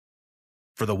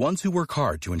For the ones who work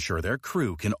hard to ensure their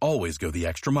crew can always go the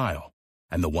extra mile,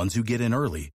 and the ones who get in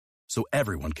early so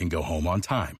everyone can go home on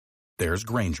time, there's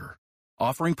Grainger,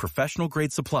 offering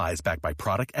professional-grade supplies backed by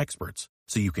product experts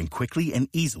so you can quickly and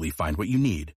easily find what you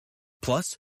need.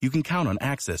 Plus, you can count on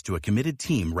access to a committed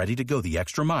team ready to go the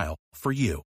extra mile for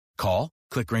you. Call,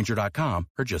 click Grainger.com,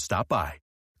 or just stop by.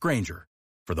 Grainger,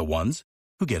 for the ones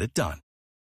who get it done.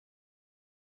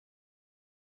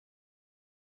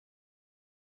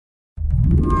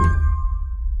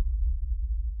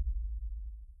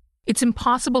 It's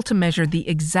impossible to measure the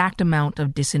exact amount of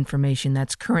disinformation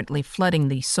that's currently flooding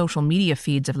the social media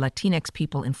feeds of Latinx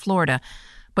people in Florida,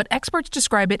 but experts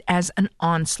describe it as an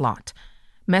onslaught.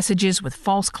 Messages with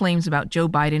false claims about Joe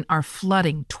Biden are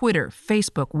flooding Twitter,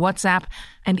 Facebook, WhatsApp,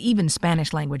 and even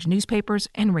Spanish-language newspapers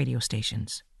and radio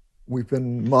stations. We've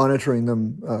been monitoring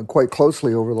them quite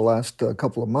closely over the last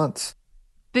couple of months.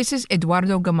 This is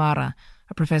Eduardo Gamarra,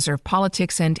 a professor of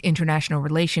politics and international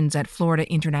relations at Florida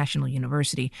International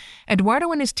University. Eduardo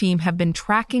and his team have been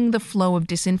tracking the flow of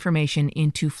disinformation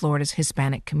into Florida's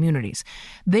Hispanic communities.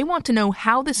 They want to know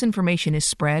how this information is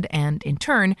spread and, in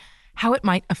turn, how it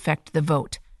might affect the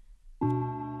vote.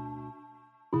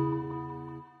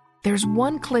 There's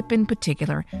one clip in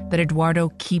particular that Eduardo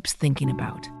keeps thinking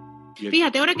about.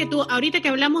 That's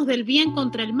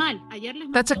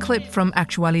a clip from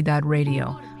Actualidad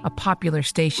Radio, a popular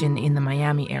station in the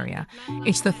Miami area.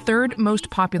 It's the third most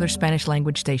popular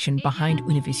Spanish-language station behind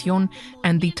Univision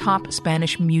and the top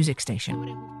Spanish music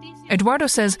station. Eduardo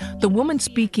says the woman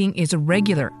speaking is a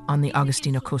regular on the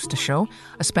Agustina Costa Show,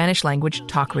 a Spanish-language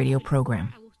talk radio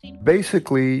program.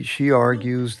 Basically, she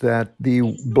argues that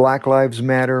the Black Lives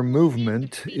Matter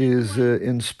movement is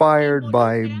inspired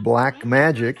by black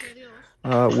magic,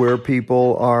 where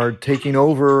people are taking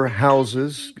over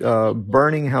houses,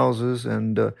 burning houses,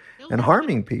 and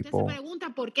harming people. And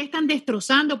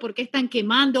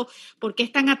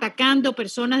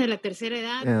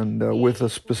with a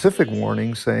specific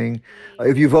warning saying,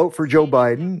 if you vote for Joe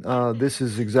Biden, this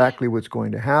is exactly what's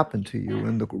going to happen to you.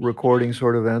 And the recording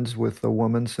sort of ends with a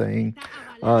woman saying,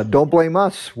 don't blame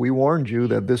us. We warned you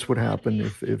that this would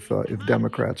happen if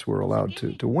Democrats were allowed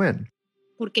to win.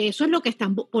 Porque eso es lo que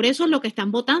están, por eso es lo que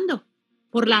están votando,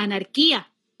 por la anarquía,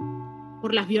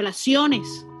 por las violaciones,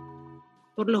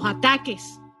 por los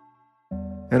ataques.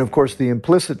 And of course, the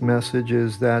implicit message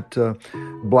is that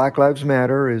Black Lives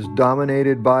Matter is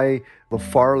dominated by the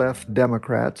far-left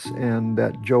Democrats, and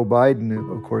that Joe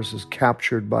Biden, of course, is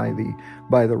captured by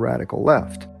the radical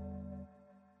left.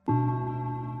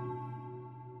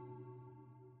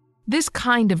 This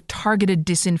kind of targeted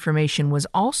disinformation was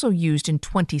also used in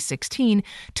 2016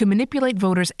 to manipulate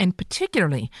voters and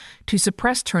particularly to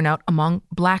suppress turnout among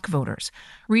black voters.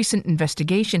 Recent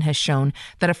investigation has shown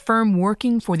that a firm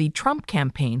working for the Trump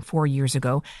campaign 4 years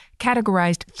ago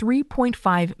categorized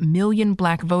 3.5 million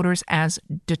black voters as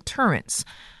deterrents.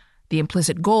 The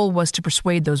implicit goal was to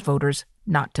persuade those voters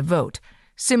not to vote.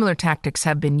 Similar tactics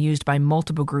have been used by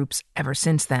multiple groups ever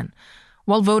since then.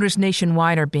 While voters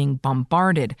nationwide are being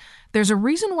bombarded, there's a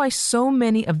reason why so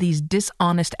many of these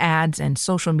dishonest ads and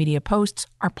social media posts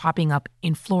are popping up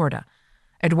in Florida.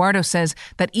 Eduardo says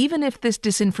that even if this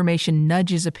disinformation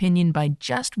nudges opinion by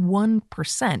just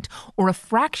 1% or a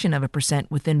fraction of a percent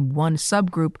within one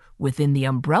subgroup within the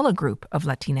umbrella group of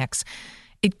Latinx,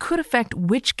 it could affect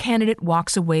which candidate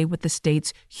walks away with the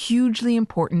state's hugely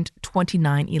important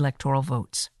 29 electoral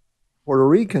votes. Puerto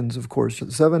Ricans, of course,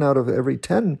 7 out of every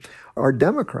 10 are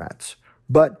Democrats.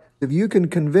 But if you can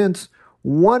convince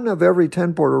 1 of every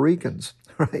 10 Puerto Ricans,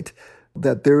 right,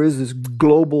 that there is this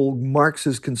global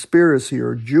Marxist conspiracy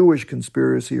or Jewish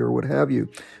conspiracy or what have you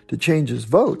to change his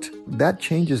vote, that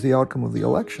changes the outcome of the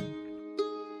election.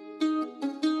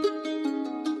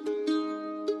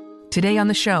 Today on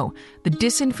the show, the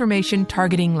disinformation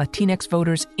targeting Latinx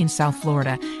voters in South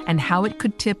Florida and how it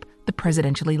could tip the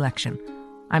presidential election.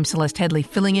 I'm Celeste Headley,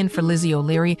 filling in for Lizzie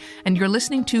O'Leary, and you're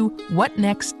listening to What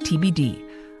Next TBD,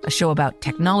 a show about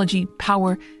technology,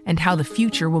 power, and how the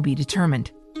future will be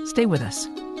determined. Stay with us.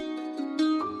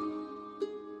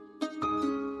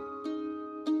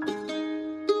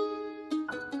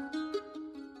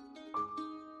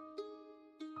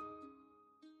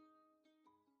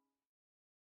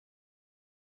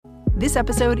 This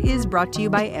episode is brought to you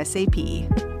by SAP.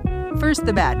 First,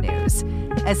 the bad news.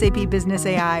 SAP Business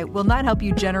AI will not help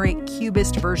you generate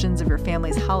cubist versions of your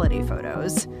family's holiday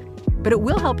photos, but it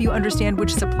will help you understand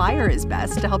which supplier is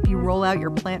best to help you roll out your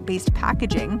plant-based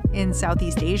packaging in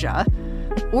Southeast Asia,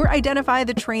 or identify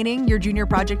the training your junior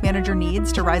project manager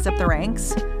needs to rise up the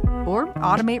ranks, or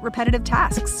automate repetitive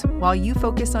tasks while you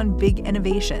focus on big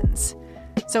innovations.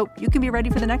 so you can be ready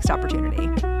for the next opportunity.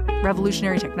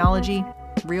 Revolutionary technology,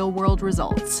 real-world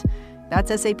results.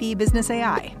 That's SAP Business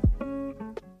AI.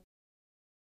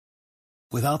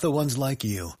 Without the ones like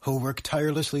you, who work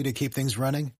tirelessly to keep things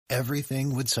running,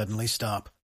 everything would suddenly stop.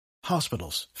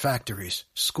 Hospitals, factories,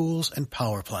 schools, and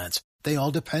power plants, they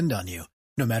all depend on you.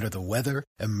 No matter the weather,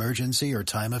 emergency, or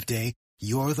time of day,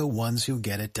 you're the ones who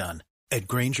get it done. At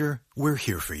Grainger, we're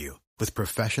here for you with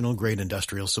professional-grade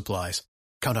industrial supplies.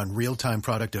 Count on real-time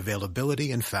product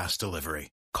availability and fast delivery.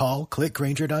 Call, click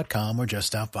Grainger.com, or just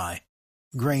stop by.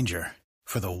 Grainger,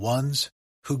 for the ones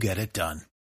who get it done.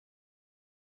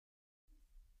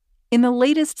 In the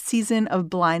latest season of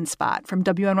Blind Spot from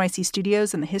WNYC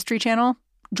Studios and the History Channel,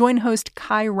 join host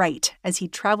Kai Wright as he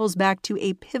travels back to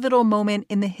a pivotal moment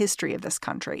in the history of this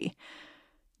country.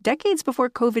 Decades before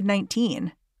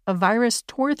COVID-19, a virus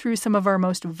tore through some of our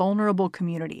most vulnerable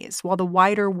communities while the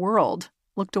wider world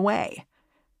looked away.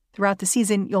 Throughout the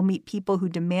season, you'll meet people who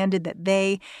demanded that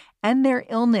they and their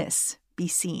illness be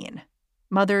seen.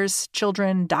 Mothers,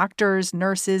 children, doctors,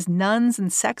 nurses, nuns,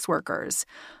 and sex workers,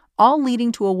 all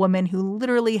leading to a woman who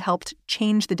literally helped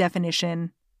change the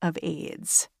definition of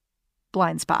AIDS.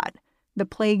 Blind Spot, The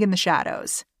Plague in the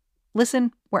Shadows.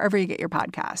 Listen wherever you get your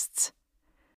podcasts.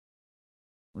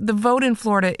 The vote in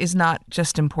Florida is not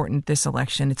just important this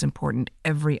election, it's important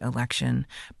every election.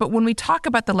 But when we talk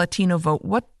about the Latino vote,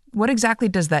 what exactly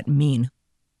does that mean?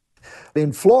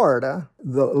 In Florida,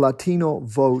 the Latino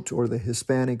vote or the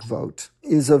Hispanic vote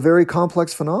is a very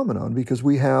complex phenomenon because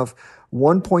we have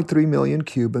 1.3 million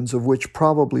Cubans, of which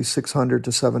probably 600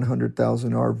 to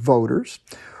 700,000 are voters.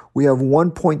 We have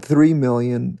 1.3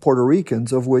 million Puerto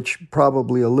Ricans, of which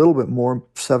probably a little bit more,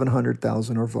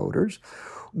 700,000 are voters.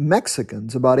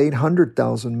 Mexicans, about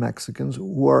 800,000 Mexicans,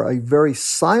 who are a very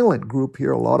silent group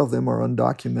here. A lot of them are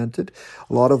undocumented.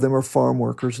 A lot of them are farm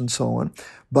workers and so on.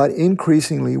 But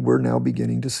increasingly, we're now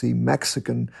beginning to see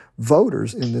Mexican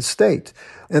voters in this state.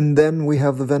 And then we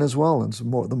have the Venezuelans, the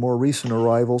more recent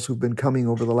arrivals who've been coming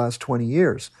over the last 20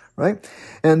 years, right?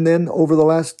 And then over the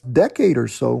last decade or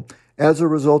so, as a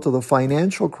result of the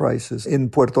financial crisis in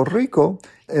Puerto Rico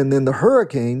and then the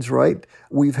hurricanes, right,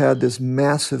 we've had this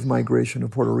massive migration of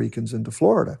Puerto Ricans into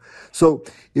Florida. So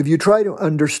if you try to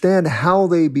understand how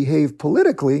they behave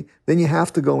politically, then you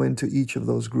have to go into each of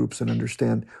those groups and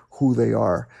understand who they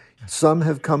are. Some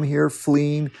have come here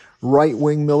fleeing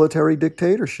right-wing military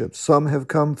dictatorships. Some have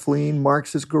come fleeing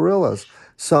Marxist guerrillas.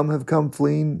 Some have come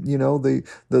fleeing,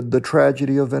 the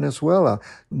tragedy of Venezuela.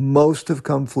 Most have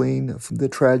come fleeing the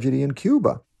tragedy in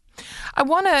Cuba. I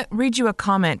want to read you a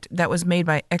comment that was made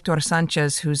by Hector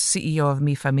Sanchez, who's CEO of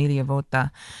Mi Familia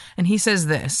Vota. And he says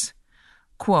this,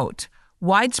 quote,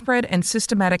 widespread and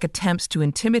systematic attempts to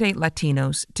intimidate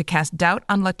Latinos, to cast doubt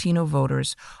on Latino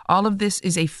voters, all of this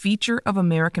is a feature of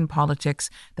American politics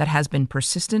that has been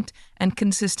persistent and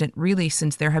consistent really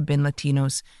since there have been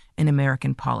Latinos in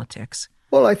American politics.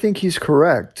 Well, I think he's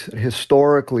correct.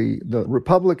 Historically, the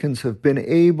Republicans have been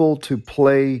able to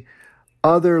play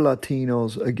other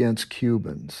Latinos against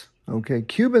Cubans. Okay,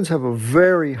 Cubans have a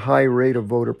very high rate of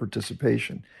voter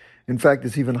participation. In fact,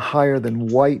 it's even higher than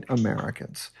white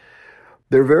Americans.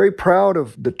 They're very proud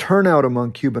of the turnout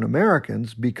among Cuban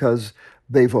Americans because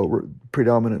they vote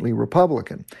predominantly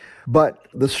Republican. But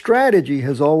the strategy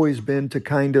has always been to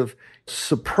kind of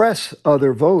suppress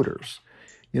other voters.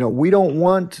 We don't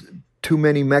want too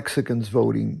many Mexicans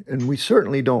voting, and we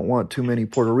certainly don't want too many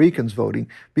Puerto Ricans voting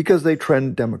because they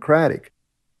trend Democratic.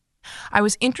 I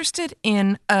was interested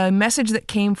in a message that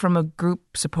came from a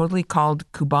group supposedly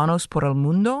called Cubanos por el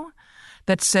Mundo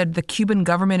that said the Cuban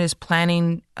government is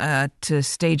planning to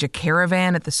stage a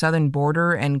caravan at the southern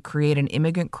border and create an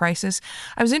immigrant crisis.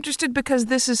 I was interested because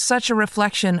this is such a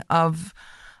reflection of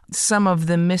some of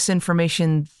the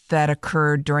misinformation that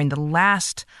occurred during the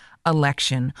last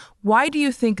election. Why do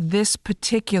you think this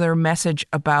particular message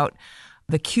about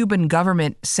the Cuban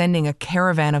government sending a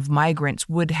caravan of migrants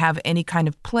would have any kind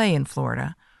of play in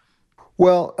Florida?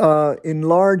 Well, in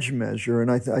large measure, and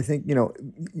I think,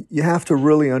 you have to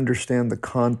really understand the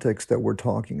context that we're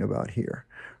talking about here.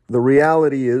 The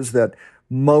reality is that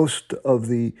most of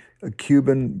the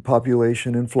Cuban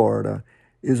population in Florida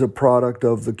is a product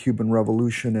of the Cuban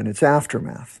Revolution and its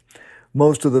aftermath.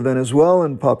 Most of the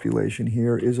Venezuelan population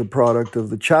here is a product of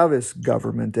the Chavez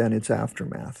government and its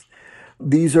aftermath.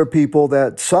 These are people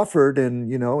that suffered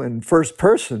in first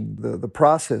person, the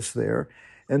process there,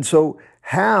 and so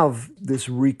have this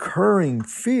recurring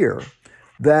fear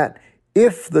that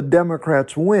if the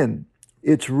Democrats win,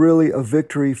 it's really a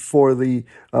victory for the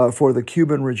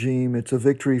Cuban regime. It's a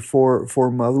victory for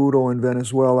Maduro in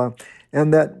Venezuela.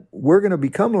 and that we're going to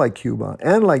become like Cuba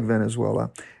and like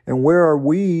Venezuela. And where are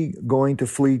we going to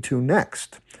flee to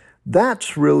next?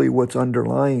 That's really what's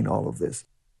underlying all of this.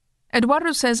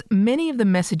 Eduardo says many of the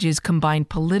messages combine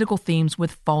political themes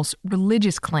with false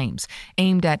religious claims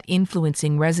aimed at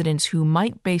influencing residents who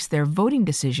might base their voting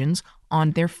decisions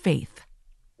on their faith.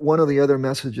 One of the other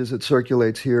messages that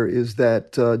circulates here is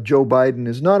that Joe Biden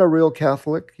is not a real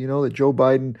Catholic. You know, that Joe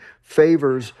Biden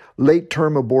favors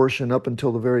late-term abortion up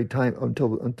until the very time,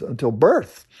 until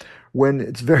birth, when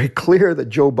it's very clear that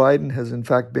Joe Biden has in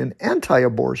fact been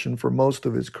anti-abortion for most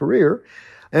of his career.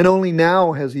 And only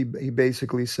now has he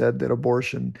basically said that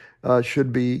abortion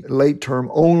should be late-term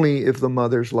only if the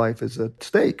mother's life is at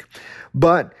stake.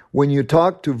 But when you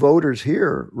talk to voters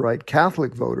here, right,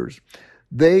 Catholic voters,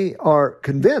 they are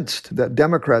convinced that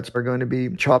Democrats are going to be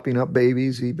chopping up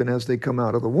babies even as they come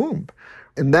out of the womb.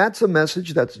 And that's a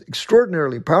message that's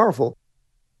extraordinarily powerful.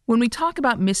 When we talk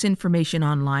about misinformation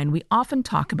online, we often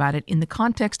talk about it in the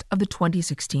context of the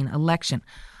 2016 election.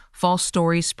 False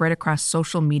stories spread across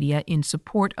social media in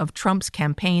support of Trump's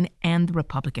campaign and the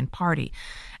Republican Party.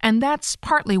 And that's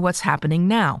partly what's happening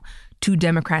now. 2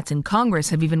 Democrats in Congress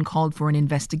have even called for an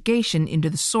investigation into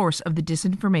the source of the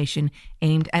disinformation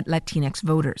aimed at Latinx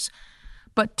voters.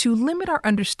 But to limit our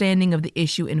understanding of the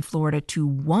issue in Florida to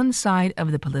one side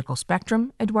of the political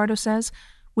spectrum, Eduardo says,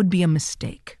 would be a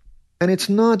mistake. And it's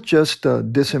not just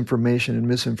disinformation and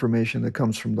misinformation that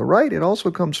comes from the right. It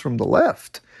also comes from the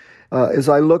left. As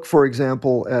I look, for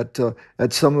example,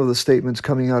 at some of the statements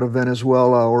coming out of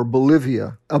Venezuela or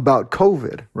Bolivia about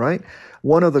COVID, right?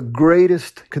 One of the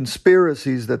greatest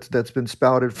conspiracies that's been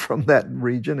spouted from that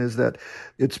region is that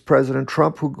it's President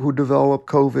Trump who developed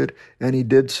COVID, and he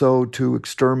did so to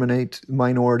exterminate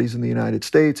minorities in the United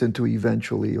States and to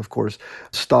eventually, of course,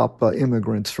 stop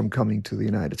immigrants from coming to the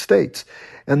United States.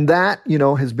 And that,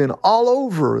 has been all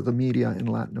over the media in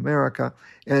Latin America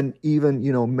and even,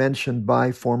 mentioned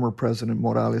by former President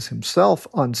Morales himself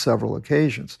on several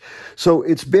occasions. So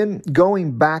it's been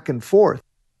going back and forth.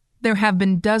 There have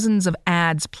been dozens of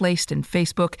ads placed in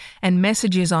Facebook and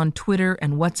messages on Twitter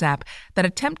and WhatsApp that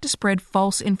attempt to spread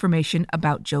false information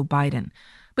about Joe Biden.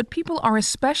 But people are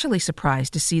especially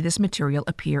surprised to see this material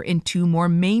appear in 2 more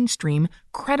mainstream,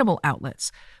 credible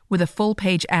outlets, with a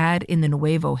full-page ad in the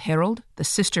Nuevo Herald, the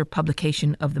sister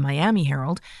publication of the Miami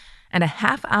Herald, and a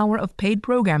half-hour of paid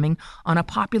programming on a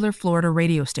popular Florida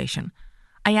radio station.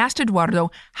 I asked Eduardo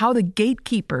how the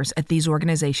gatekeepers at these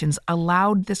organizations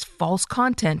allowed this false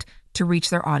content to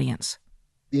reach their audience.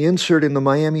 The insert in the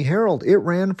Miami Herald, it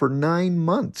ran for 9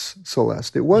 months,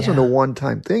 Celeste. It wasn't a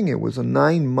one-time thing. It was a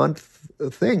 9-month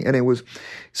thing, and it was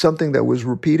something that was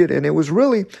repeated, and it was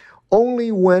really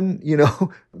only when,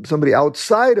 somebody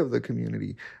outside of the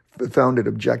community found it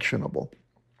objectionable.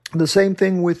 The same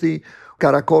thing with the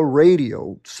Caracol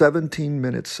Radio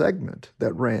 17-minute segment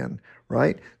that ran,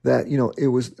 right? That,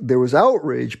 there was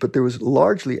outrage, but there was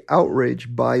largely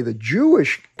outrage by the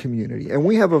Jewish community. And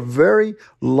we have a very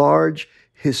large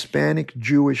Hispanic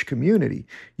Jewish community.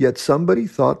 Yet somebody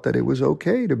thought that it was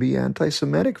okay to be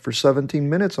anti-Semitic for 17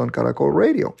 minutes on Caracol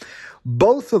Radio.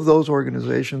 Both of those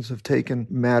organizations have taken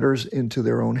matters into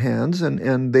their own hands,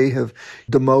 and they have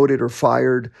demoted or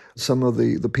fired some of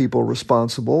the people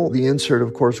responsible. The insert,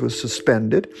 of course, was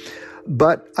suspended.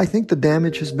 But I think the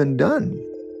damage has been done,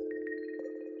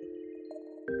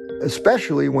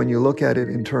 especially when you look at it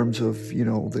in terms of,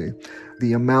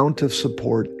 the amount of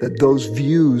support that those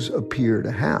views appear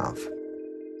to have.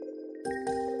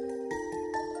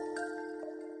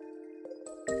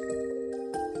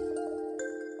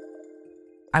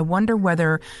 I wonder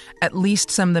whether at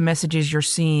least some of the messages you're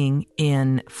seeing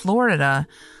in Florida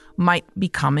might be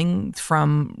coming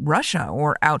from Russia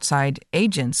or outside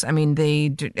agents. I mean, the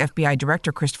FBI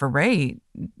Director Christopher Wray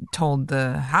told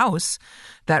the House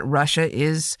that Russia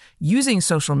is using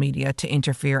social media to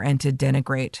interfere and to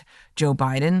denigrate Joe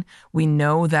Biden. We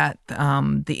know that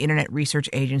the Internet Research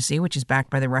Agency, which is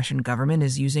backed by the Russian government,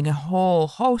 is using a whole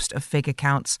host of fake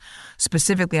accounts,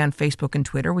 specifically on Facebook and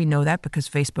Twitter. We know that because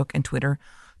Facebook and Twitter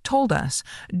told us.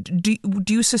 Do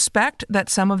you suspect that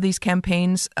some of these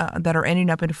campaigns that are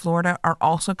ending up in Florida are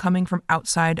also coming from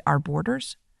outside our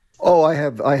borders? Oh, I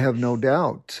have no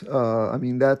doubt.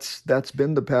 That's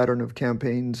been the pattern of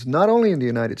campaigns, not only in the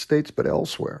United States, but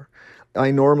elsewhere. I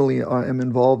normally am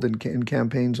involved in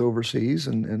campaigns overseas,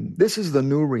 and this is the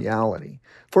new reality.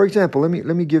 For example, let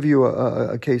me give you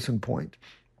a case in point.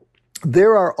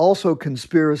 There are also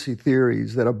conspiracy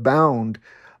theories that abound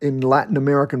in Latin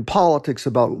American politics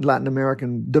about Latin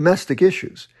American domestic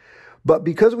issues. But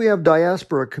because we have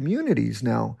diaspora communities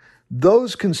now,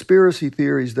 those conspiracy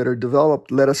theories that are developed,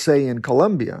 let us say, in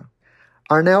Colombia,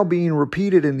 are now being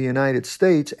repeated in the United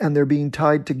States, and they're being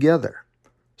tied together.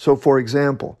 So, for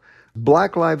example,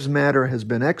 Black Lives Matter has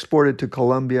been exported to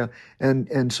Colombia,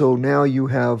 and so now you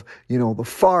have, the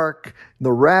FARC,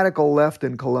 the radical left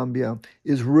in Colombia,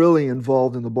 is really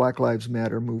involved in the Black Lives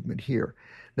Matter movement here.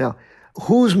 Now,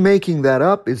 who's making that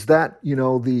up? Is that,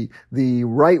 the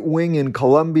right wing in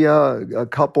Colombia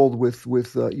coupled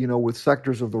with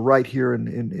sectors of the right here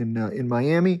in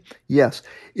Miami? Yes.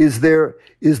 Is there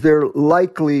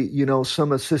likely,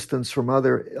 some assistance from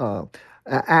other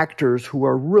actors who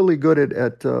are really good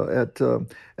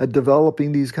at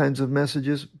developing these kinds of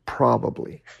messages?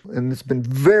 Probably. And it's been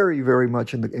very, very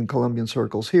much in Colombian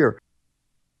circles here.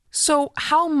 So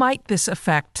how might this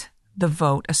affect the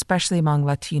vote, especially among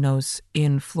Latinos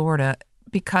in Florida?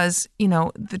 Because,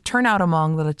 the turnout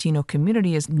among the Latino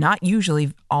community is not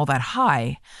usually all that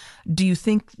high. Do you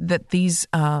think that these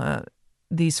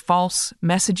false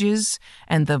messages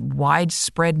and the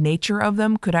widespread nature of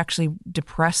them could actually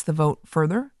depress the vote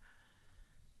further?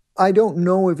 I don't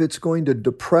know if it's going to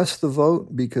depress the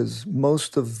vote, because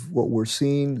most of what we're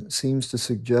seeing seems to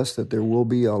suggest that there will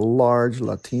be a large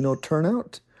Latino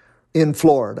turnout in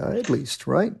Florida, at least,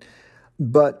 right?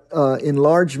 But in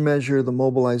large measure, the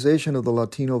mobilization of the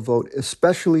Latino vote,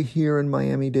 especially here in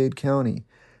Miami-Dade County,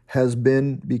 has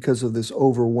been because of this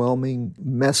overwhelming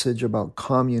message about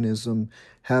communism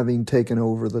having taken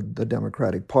over the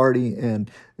Democratic Party and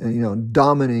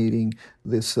dominating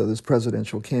this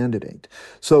presidential candidate.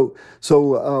 So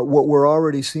what we're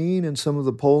already seeing in some of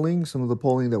the polling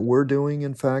that we're doing,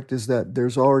 in fact, is that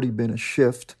there's already been a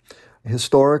shift.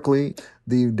 Historically,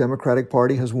 the Democratic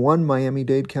Party has won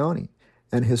Miami-Dade County.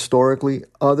 And historically,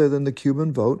 other than the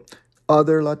Cuban vote,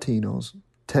 other Latinos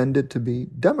tended to be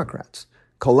Democrats.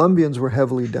 Colombians were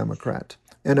heavily Democrat,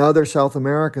 and other South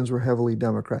Americans were heavily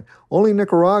Democrat. Only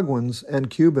Nicaraguans and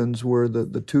Cubans were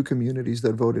the two communities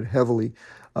that voted heavily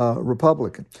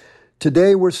Republican.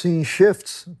 Today, we're seeing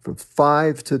shifts from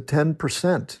 5 to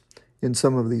 10% in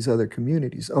some of these other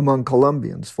communities, among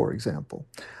Colombians, for example,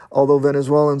 although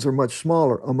Venezuelans are much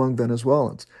smaller among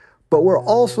Venezuelans. But we're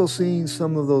also seeing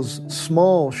some of those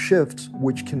small shifts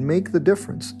which can make the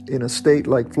difference in a state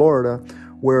like Florida,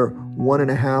 where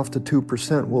 1.5% to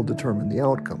 2% will determine the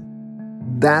outcome.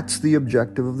 That's the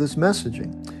objective of this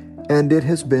messaging, and it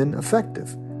has been effective.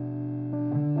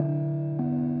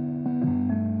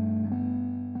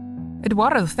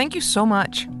 Eduardo, thank you so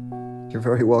much. You're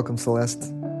very welcome,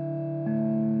 Celeste.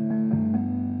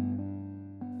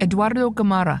 Eduardo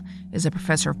Gamarra is a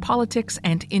professor of politics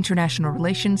and international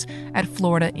relations at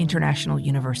Florida International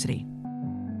University.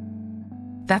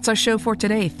 That's our show for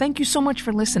today. Thank you so much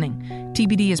for listening.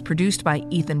 TBD is produced by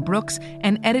Ethan Brooks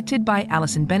and edited by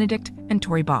Allison Benedict and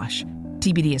Tori Bosch.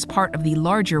 TBD is part of the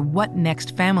larger What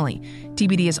Next family.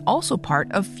 TBD is also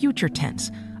part of Future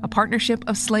Tense, a partnership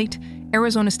of Slate,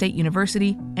 Arizona State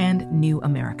University, and New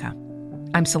America.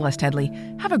 I'm Celeste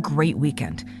Headlee. Have a great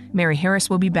weekend. Mary Harris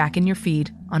will be back in your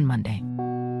feed on Monday.